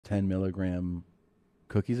10 milligram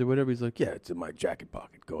cookies or whatever. He's like, yeah, it's in my jacket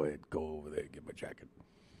pocket. Go ahead, go over there, get my jacket.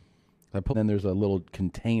 Then there's a little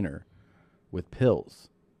container with pills,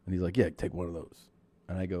 and he's like, yeah, take one of those.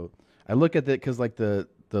 And I look at it because like the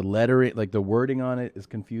lettering, like the wording on it is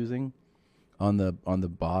confusing on the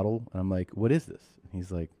bottle, and I'm like, what is this? And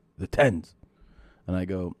he's like, the 10s. And I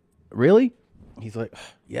go, really? He's like,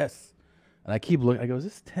 yes. And I keep looking. I go, is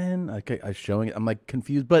this 10? I'm showing it. I'm like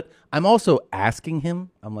confused, but I'm also asking him.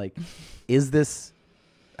 I'm like, is this?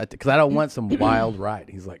 Because I don't want some wild ride.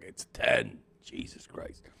 He's like, it's 10. Jesus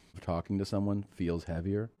Christ. Talking to someone feels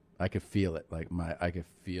heavier. I could feel it. I could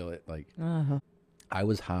feel it. Like I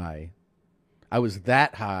was high. I was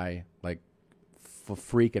that high, like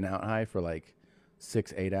freaking out high for like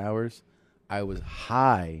 6-8 hours. I was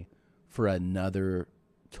high for another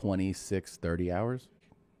 26-30 hours.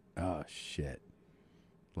 Oh shit.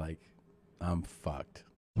 Like I'm fucked.